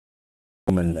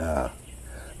and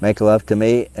make love to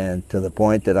me, and to the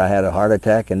point that I had a heart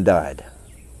attack and died.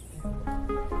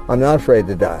 I'm not afraid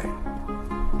to die.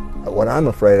 What I'm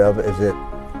afraid of is that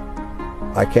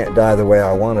I can't die the way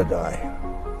I want to die.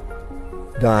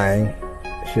 Dying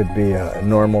should be a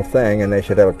normal thing, and they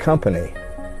should have a company.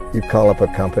 You call up a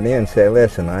company and say,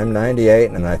 listen, I'm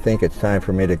 98 and I think it's time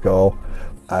for me to go.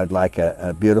 I'd like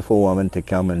a beautiful woman to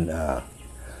come and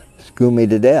screw me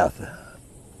to death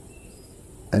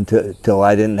until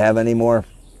I didn't have any more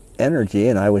energy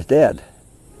and I was dead.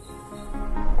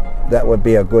 That would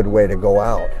be a good way to go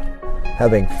out,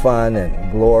 having fun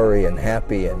and glory and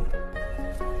happy, and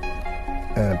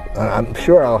I'm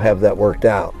sure I'll have that worked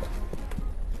out,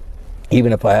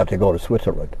 even if I have to go to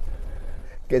Switzerland.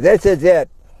 Okay, this is it.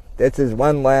 This is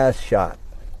one last shot,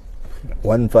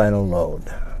 one final load.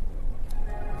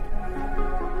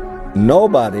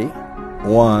 Nobody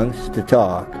wants to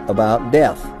talk about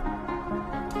death,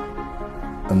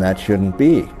 and that shouldn't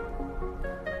be.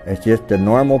 It's just a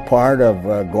normal part of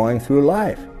going through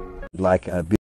life. Like a